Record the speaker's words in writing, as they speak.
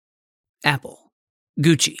Apple,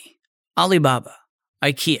 Gucci, Alibaba,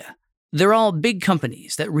 IKEA. They're all big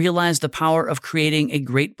companies that realize the power of creating a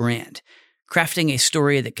great brand, crafting a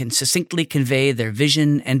story that can succinctly convey their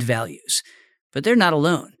vision and values. But they're not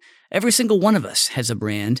alone. Every single one of us has a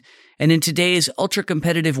brand, and in today's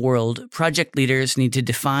ultra-competitive world, project leaders need to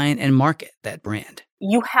define and market that brand.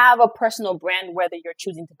 You have a personal brand whether you're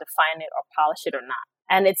choosing to define it or polish it or not.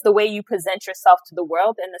 And it's the way you present yourself to the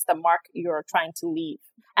world, and it's the mark you're trying to leave.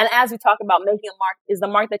 And as we talk about making a mark, is the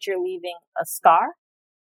mark that you're leaving a scar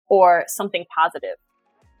or something positive?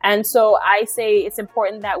 And so I say it's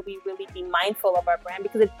important that we really be mindful of our brand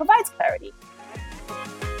because it provides clarity.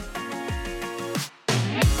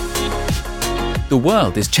 The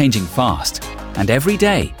world is changing fast, and every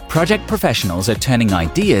day, project professionals are turning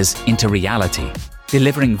ideas into reality,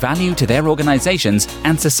 delivering value to their organizations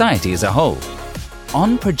and society as a whole.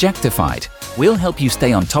 On Projectified, we'll help you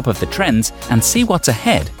stay on top of the trends and see what's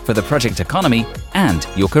ahead for the project economy and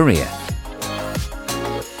your career.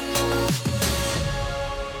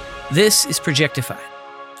 This is Projectified.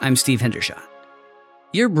 I'm Steve Hendershot.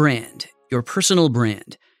 Your brand, your personal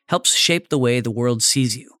brand, helps shape the way the world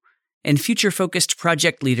sees you. And future-focused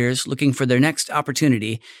project leaders looking for their next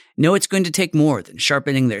opportunity know it's going to take more than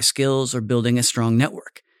sharpening their skills or building a strong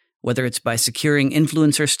network. Whether it's by securing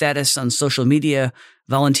influencer status on social media,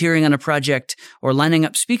 volunteering on a project, or lining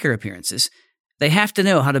up speaker appearances, they have to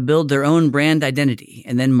know how to build their own brand identity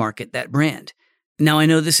and then market that brand. Now, I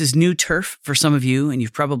know this is new turf for some of you, and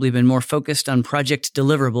you've probably been more focused on project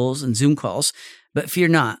deliverables and Zoom calls, but fear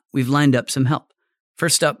not, we've lined up some help.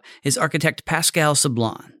 First up is architect Pascal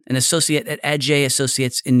Sablon, an associate at Adjay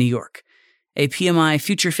Associates in New York. A PMI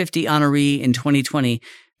Future 50 honoree in 2020,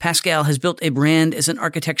 Pascal has built a brand as an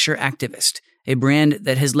architecture activist, a brand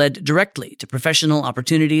that has led directly to professional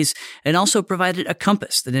opportunities and also provided a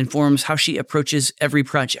compass that informs how she approaches every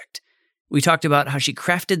project. We talked about how she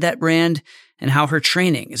crafted that brand and how her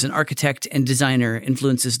training as an architect and designer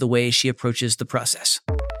influences the way she approaches the process.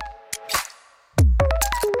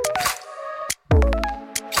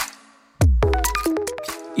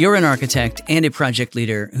 You're an architect and a project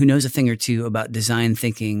leader who knows a thing or two about design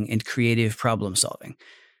thinking and creative problem solving.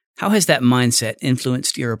 How has that mindset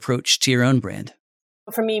influenced your approach to your own brand?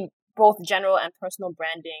 For me, both general and personal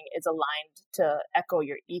branding is aligned to echo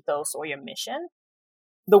your ethos or your mission.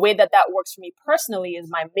 The way that works for me personally is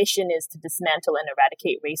my mission is to dismantle and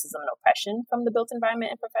eradicate racism and oppression from the built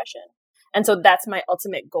environment and profession. And so that's my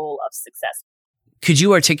ultimate goal of success. Could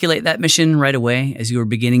you articulate that mission right away as you were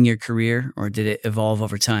beginning your career, or did it evolve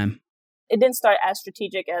over time? It didn't start as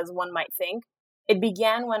strategic as one might think. It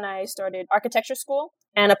began when I started architecture school,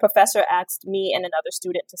 and a professor asked me and another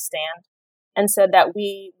student to stand and said that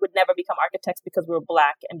we would never become architects because we were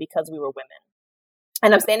Black and because we were women.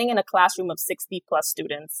 And I'm standing in a classroom of 60 plus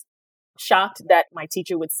students, shocked that my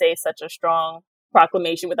teacher would say such a strong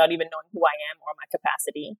proclamation without even knowing who I am or my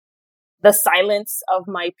capacity. The silence of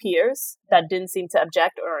my peers that didn't seem to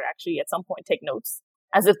object or actually at some point take notes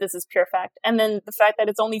as if this is pure fact. And then the fact that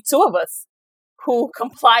it's only two of us who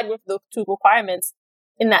complied with the two requirements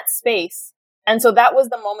in that space. And so that was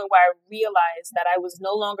the moment where I realized that I was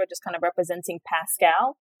no longer just kind of representing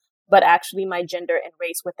Pascal, but actually my gender and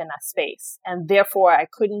race within that space. And therefore, I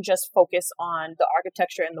couldn't just focus on the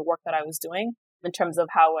architecture and the work that I was doing in terms of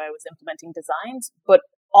how I was implementing designs, but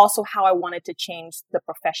also how I wanted to change the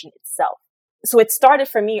profession itself. So it started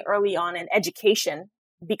for me early on in education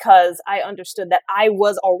because I understood that I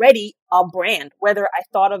was already a brand, whether I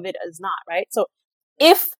thought of it as not, right? So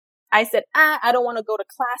if I said, I don't want to go to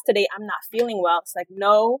class today, I'm not feeling well, it's like,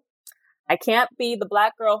 no, I can't be the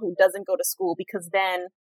Black girl who doesn't go to school because then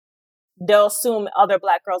they'll assume other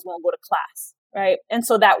Black girls won't go to class, right? And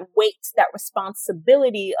so that weight, that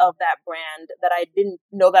responsibility of that brand that I didn't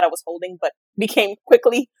know that I was holding, but became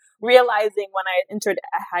quickly realizing when I entered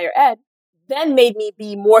higher ed, then made me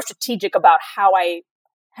be more strategic about how I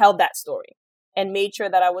held that story and made sure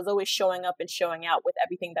that I was always showing up and showing out with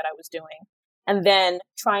everything that I was doing. And then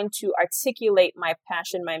trying to articulate my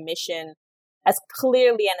passion, my mission as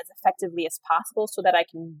clearly and as effectively as possible so that I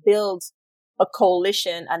can build a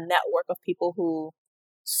coalition, a network of people who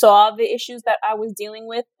saw the issues that I was dealing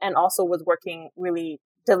with and also was working really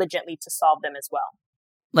diligently to solve them as well.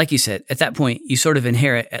 Like you said, at that point, you sort of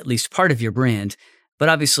inherit at least part of your brand, but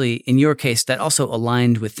obviously in your case, that also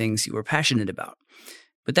aligned with things you were passionate about.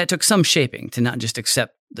 But that took some shaping to not just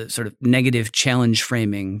accept the sort of negative challenge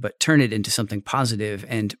framing, but turn it into something positive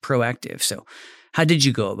and proactive. So how did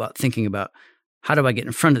you go about thinking about how do I get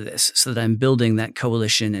in front of this so that I'm building that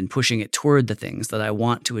coalition and pushing it toward the things that I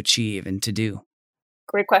want to achieve and to do?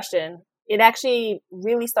 Great question. It actually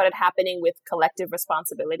really started happening with collective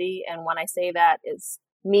responsibility. And when I say that is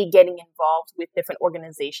me getting involved with different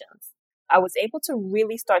organizations. I was able to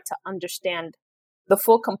really start to understand the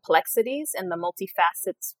full complexities and the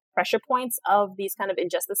multifaceted pressure points of these kind of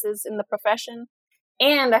injustices in the profession.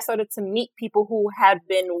 And I started to meet people who had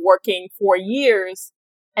been working for years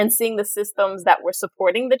and seeing the systems that were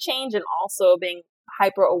supporting the change and also being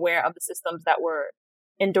hyper aware of the systems that were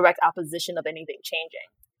in direct opposition of anything changing.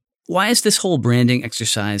 Why is this whole branding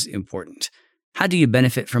exercise important? How do you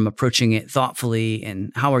benefit from approaching it thoughtfully,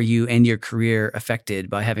 and how are you and your career affected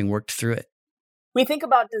by having worked through it? We think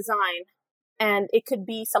about design, and it could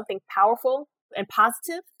be something powerful and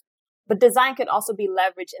positive, but design could also be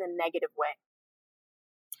leveraged in a negative way.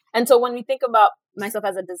 And so when we think about myself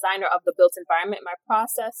as a designer of the built environment, my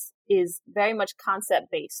process is very much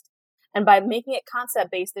concept-based. And by making it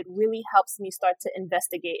concept-based, it really helps me start to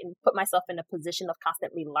investigate and put myself in a position of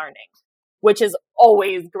constantly learning, which is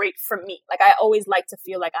always great for me. Like, I always like to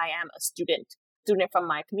feel like I am a student from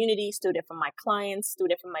my community, student from my clients,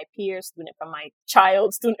 student from my peers, student from my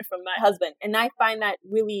child, student from my husband. And I find that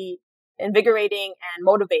really invigorating and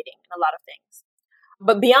motivating in a lot of things.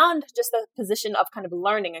 But beyond just the position of kind of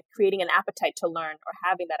learning and creating an appetite to learn or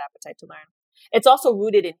having that appetite to learn, it's also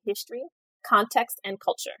rooted in history, context, and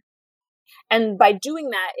culture. And by doing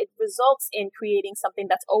that, it results in creating something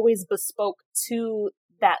that's always bespoke to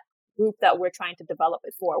that group that we're trying to develop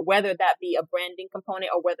it for, whether that be a branding component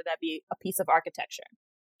or whether that be a piece of architecture.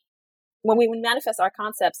 When we manifest our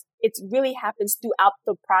concepts, it really happens throughout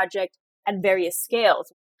the project at various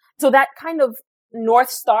scales. So that kind of North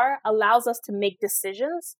Star allows us to make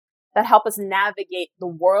decisions that help us navigate the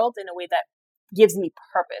world in a way that gives me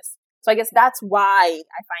purpose. So I guess that's why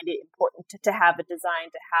I find it important to have a design,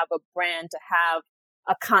 to have a brand, to have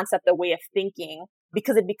a concept, a way of thinking,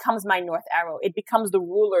 because it becomes my North Arrow. It becomes the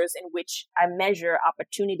rulers in which I measure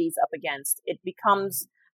opportunities up against. It becomes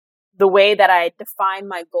the way that I define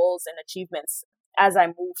my goals and achievements as I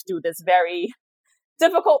move through this very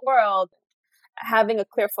difficult world. Having a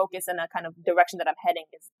clear focus and a kind of direction that I'm heading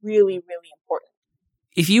is really, really important.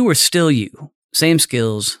 If you were still you, same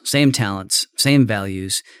skills, same talents, same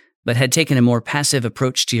values, but had taken a more passive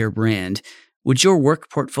approach to your brand, would your work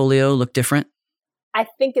portfolio look different? I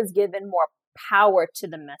think it's given more power to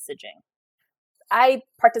the messaging. I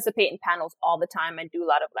participate in panels all the time. I do a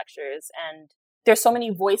lot of lectures, and there's so many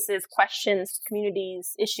voices, questions,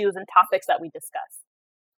 communities, issues, and topics that we discuss.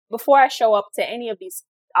 Before I show up to any of these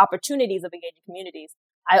opportunities of engaging communities,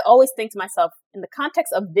 I always think to myself, in the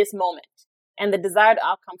context of this moment and the desired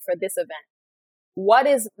outcome for this event, what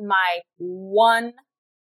is my one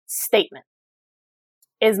statement?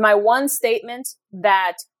 Is my one statement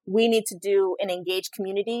that we need to do and engage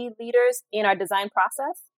community leaders in our design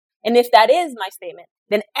process? And if that is my statement,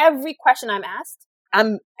 then every question I'm asked,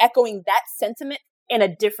 I'm echoing that sentiment in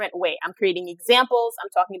a different way. I'm creating examples. I'm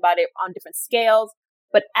talking about it on different scales.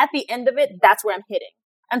 But at the end of it, that's where I'm hitting.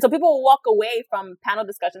 And so people will walk away from panel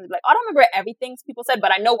discussions and be like, I don't remember everything people said,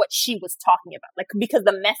 but I know what she was talking about. Like, because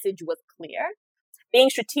the message was clear. Being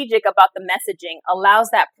strategic about the messaging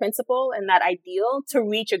allows that principle and that ideal to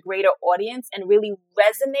reach a greater audience and really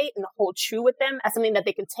resonate and hold true with them as something that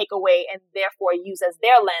they can take away and therefore use as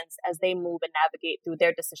their lens as they move and navigate through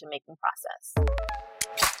their decision-making process.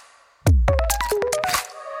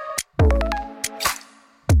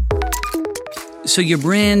 So your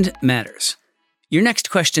brand matters. Your next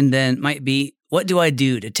question then might be, what do I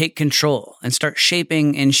do to take control and start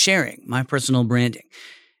shaping and sharing my personal branding?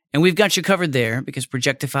 And we've got you covered there because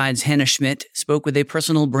Projectified's Hannah Schmidt spoke with a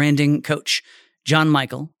personal branding coach, John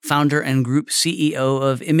Michael, founder and group CEO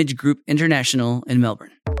of Image Group International in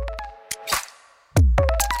Melbourne.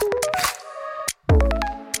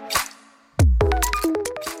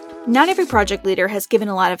 Not every project leader has given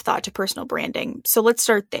a lot of thought to personal branding, so let's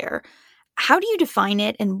start there. How do you define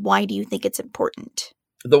it, and why do you think it's important?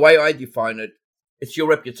 The way I define it, it's your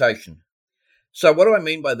reputation. So what do I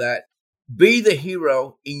mean by that? Be the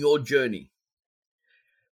hero in your journey.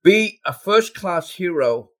 Be a first-class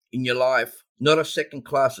hero in your life, not a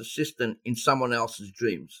second-class assistant in someone else's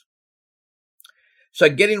dreams. So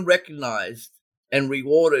getting recognized and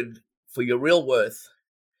rewarded for your real worth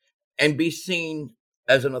and be seen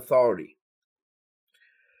as an authority.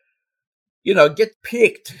 Get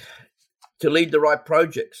picked to lead the right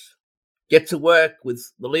projects. Get to work with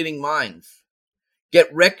the leading minds. Get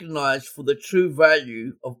recognized for the true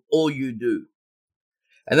value of all you do.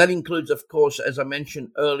 And that includes, of course, as I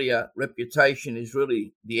mentioned earlier, reputation is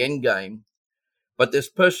really the end game. But there's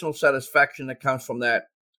personal satisfaction that comes from that,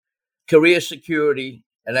 career security,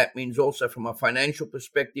 and that means also from a financial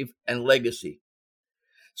perspective and legacy.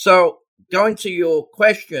 So going to your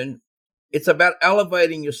question, it's about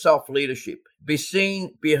elevating your self-leadership. Be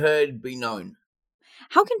seen, be heard, be known.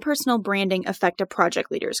 How can personal branding affect a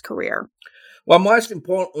project leader's career? Well, most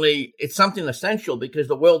importantly, it's something essential because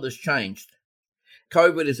the world has changed.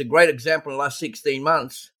 COVID is a great example in the last 16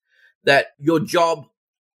 months that your job,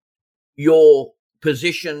 your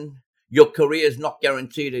position, your career is not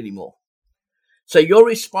guaranteed anymore. So you're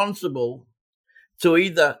responsible to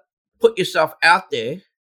either put yourself out there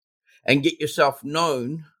and get yourself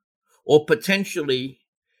known, or potentially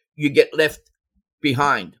you get left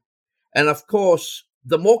behind. And of course,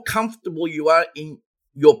 the more comfortable you are in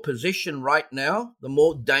your position right now, the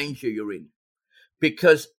more danger you're in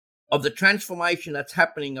because of the transformation that's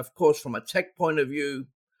happening, of course, from a tech point of view,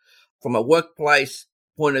 from a workplace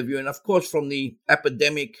point of view, and of course, from the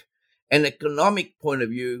academic and economic point of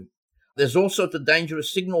view. There's all sorts of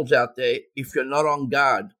dangerous signals out there if you're not on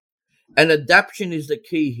guard. And adaptation is the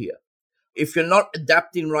key here. If you're not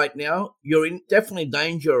adapting right now, you're in definitely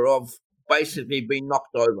danger of basically being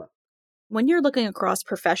knocked over. When you're looking across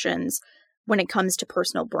professions, when it comes to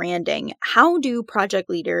personal branding, how do project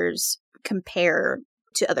leaders compare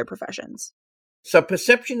to other professions? So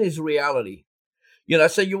perception is reality.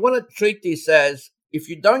 So you want to treat this as, if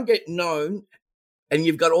you don't get known and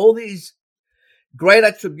you've got all these great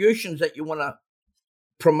attributions that you want to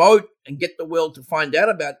promote and get the world to find out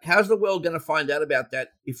about, how's the world going to find out about that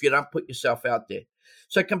if you don't put yourself out there?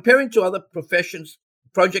 So comparing to other professions,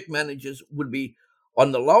 project managers would be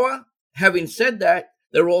on the lower. Having said that,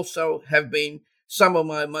 there also have been some of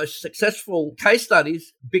my most successful case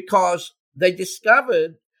studies because they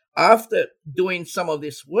discovered after doing some of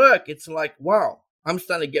this work, it's like, wow, I'm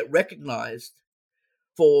starting to get recognized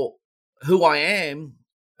for who I am.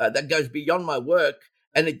 That goes beyond my work,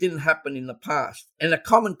 and it didn't happen in the past. And a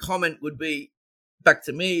common comment would be back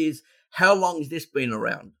to me is, how long has this been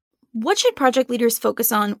around? What should project leaders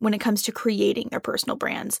focus on when it comes to creating their personal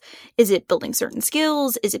brands? Is it building certain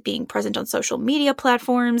skills? Is it being present on social media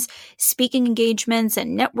platforms, speaking engagements,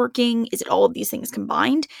 and networking? Is it all of these things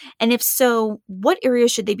combined? And if so, what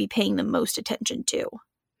areas should they be paying the most attention to?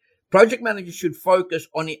 Project managers should focus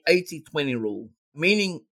on the 80-20 rule,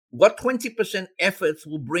 meaning what 20% efforts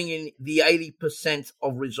will bring in the 80%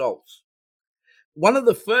 of results. One of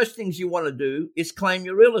the first things you want to do is claim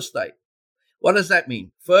your real estate. What does that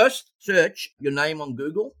mean? First, search your name on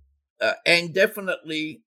Google and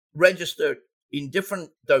definitely register in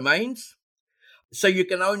different domains so you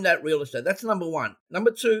can own that real estate. That's number one.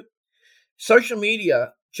 Number two, social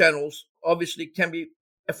media channels obviously can be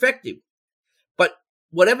effective. But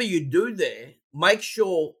whatever you do there, make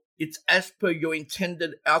sure it's as per your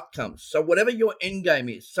intended outcomes. So whatever your end game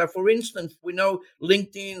is. So for instance, we know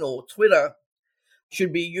LinkedIn or Twitter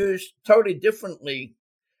should be used totally differently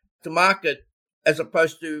to market as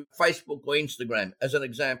opposed to Facebook or Instagram, as an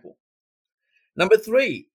example. Number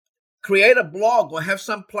three, create a blog or have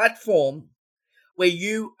some platform where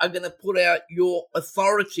you are going to put out your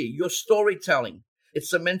authority, your storytelling. It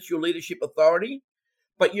cements your leadership authority,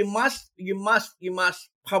 but you must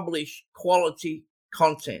publish quality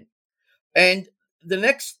content. And the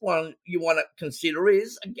next one you want to consider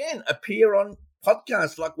is, again, appear on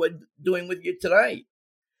podcasts like we're doing with you today,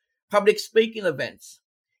 public speaking events.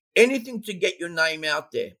 Anything to get your name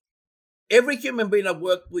out there. Every human being I've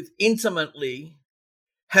worked with intimately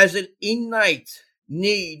has an innate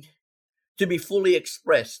need to be fully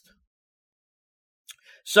expressed.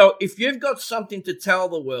 So if you've got something to tell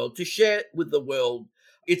the world, to share with the world,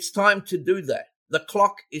 it's time to do that. The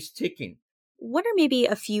clock is ticking. What are maybe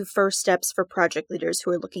a few first steps for project leaders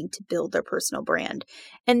who are looking to build their personal brand?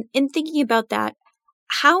 And in thinking about that,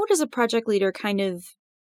 how does a project leader kind of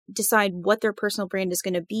decide what their personal brand is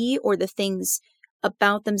going to be, or the things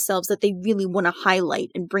about themselves that they really want to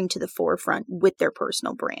highlight and bring to the forefront with their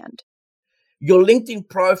personal brand? Your LinkedIn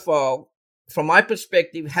profile, from my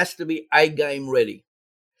perspective, has to be A-game ready.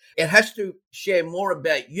 It has to share more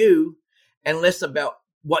about you and less about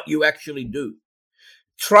what you actually do.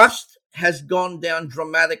 Trust has gone down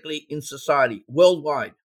dramatically in society,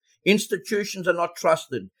 worldwide. Institutions are not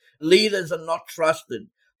trusted. Leaders are not trusted.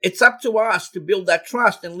 It's up to us to build that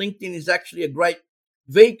trust, and LinkedIn is actually a great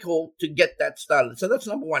vehicle to get that started. So that's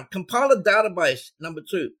number one. Compile a database, number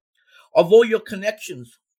two, of all your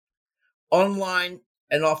connections, online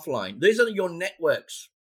and offline. These are your networks.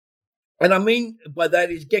 And I mean by that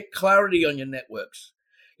is get clarity on your networks.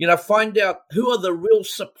 Find out who are the real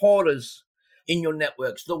supporters in your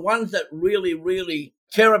networks, the ones that really, really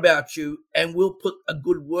care about you and will put a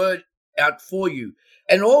good word out for you.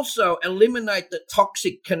 And also eliminate the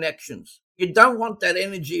toxic connections. You don't want that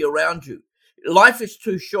energy around you. Life is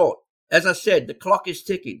too short. As I said, the clock is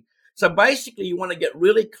ticking. So basically, you want to get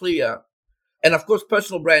really clear. And of course,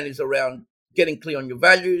 personal brand is around getting clear on your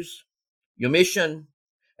values, your mission,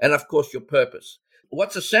 and of course, your purpose.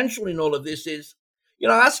 What's essential in all of this is,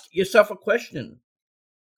 ask yourself a question.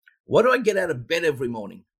 What do I get out of bed every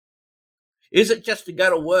morning? Is it just to go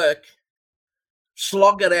to work,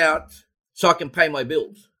 slog it out so I can pay my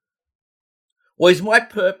bills? Or is my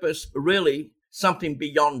purpose really something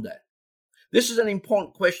beyond that? This is an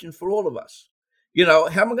important question for all of us. How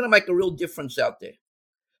am I going to make a real difference out there?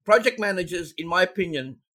 Project managers, in my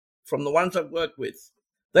opinion, from the ones I've worked with,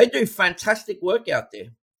 they do fantastic work out there,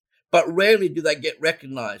 but rarely do they get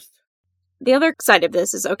recognized. The other side of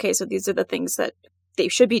this is, okay, so these are the things that they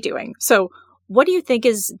should be doing. So what do you think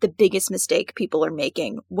is the biggest mistake people are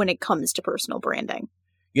making when it comes to personal branding?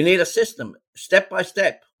 You need a system, step by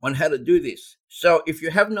step, on how to do this. So if you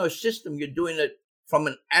have no system, you're doing it from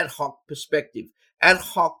an ad hoc perspective. Ad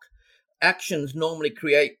hoc actions normally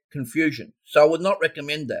create confusion. So I would not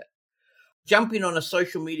recommend that. Jumping on a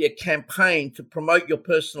social media campaign to promote your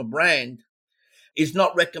personal brand is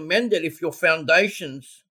not recommended if your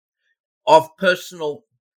foundations of personal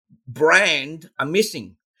brand are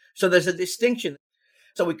missing. So there's a distinction.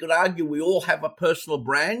 So we could argue we all have a personal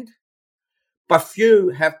brand, but few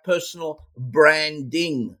have personal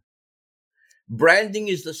branding. Branding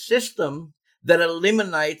is the system that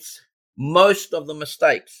eliminates most of the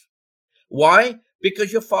mistakes. Why?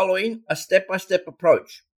 Because you're following a step-by-step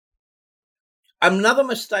approach. Another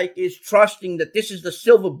mistake is trusting that this is the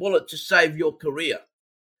silver bullet to save your career.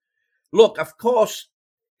 Look, of course,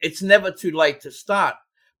 it's never too late to start,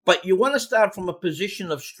 but you want to start from a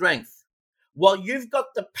position of strength. While you've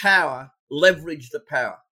got the power, leverage the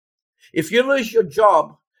power. If you lose your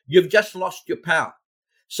job, you've just lost your power.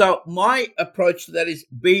 So my approach to that is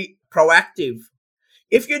be proactive.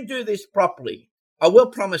 If you do this properly, I will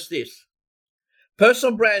promise this.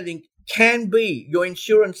 Personal branding can be your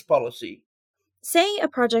insurance policy. Say a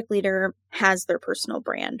project leader has their personal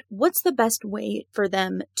brand. What's the best way for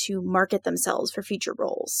them to market themselves for future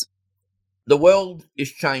roles? The world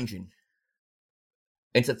is changing.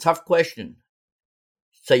 It's a tough question.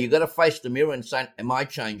 So you got to face the mirror and say, am I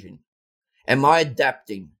changing? Am I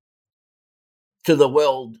adapting to the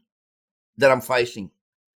world that I'm facing?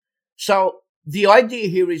 So the idea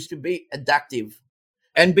here is to be adaptive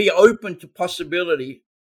and be open to possibility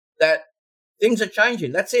that things are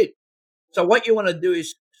changing. That's it. So what you want to do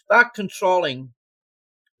is start controlling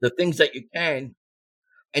the things that you can,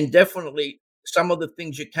 and definitely some of the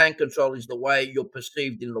things you can control is the way you're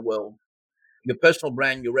perceived in the world, your personal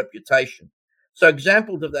brand, your reputation. So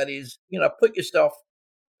examples of that is, put yourself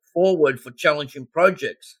forward for challenging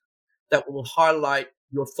projects that will highlight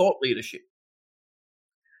your thought leadership.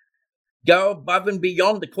 Go above and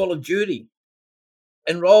beyond the call of duty.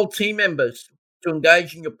 Enroll team members to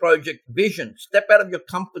engage in your project vision. Step out of your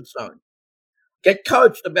comfort zone. Get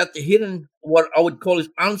coached about the hidden, what I would call is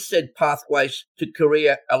unsaid pathways to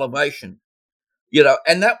career elevation.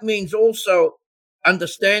 And that means also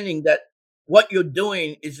understanding that what you're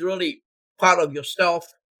doing is really part of yourself,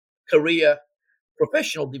 career,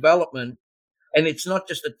 professional development, and it's not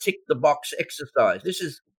just a tick the box exercise. This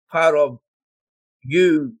is part of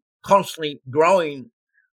you constantly growing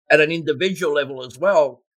at an individual level as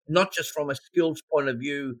well, not just from a skills point of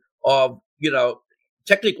view of,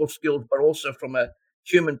 technical skills, but also from a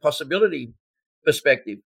human possibility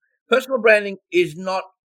perspective. Personal branding is not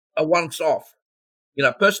a once-off.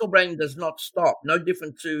 Personal branding does not stop, no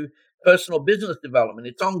different to personal business development.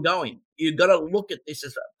 It's ongoing. You've got to look at this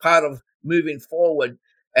as a part of moving forward,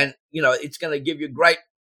 and, it's going to give you great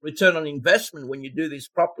return on investment when you do this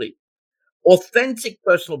properly. Authentic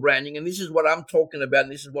personal branding, and this is what I'm talking about,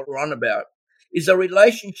 and this is what we're on about, is a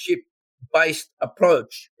relationship-based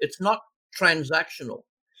approach. It's not transactional.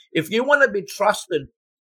 If you want to be trusted,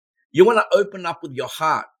 you want to open up with your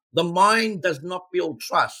heart. The mind does not build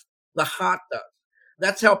trust. The heart does.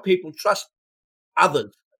 That's how people trust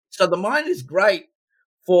others. So the mind is great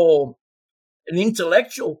for an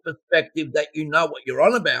intellectual perspective that you know what you're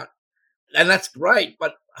on about, and that's great,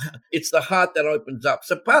 but it's the heart that opens up.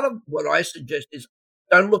 So part of what I suggest is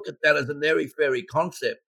don't look at that as an airy-fairy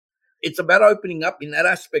concept. It's about opening up in that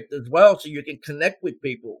aspect as well, so you can connect with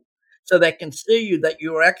people, so they can see you that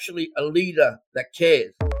you're actually a leader that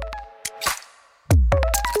cares.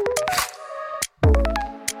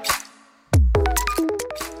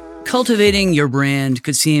 Cultivating your brand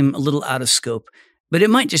could seem a little out of scope, but it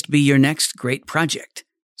might just be your next great project.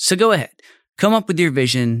 So go ahead, come up with your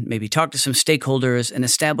vision, maybe talk to some stakeholders, and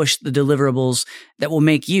establish the deliverables that will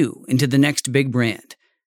make you into the next big brand.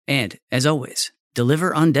 And, as always,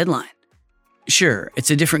 deliver on deadline. Sure, it's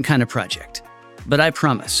a different kind of project, But I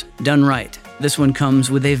promise, done right, this one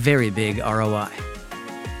comes with a very big ROI.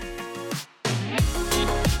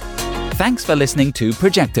 Thanks for listening to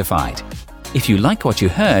Projectified. If you like what you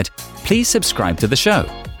heard, please subscribe to the show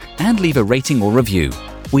and leave a rating or review.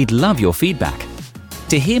 We'd love your feedback.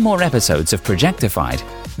 To hear more episodes of Projectified,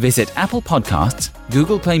 visit Apple Podcasts,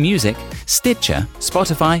 Google Play Music, Stitcher,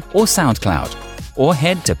 Spotify, or SoundCloud, or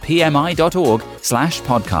head to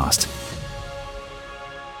pmi.org/podcast.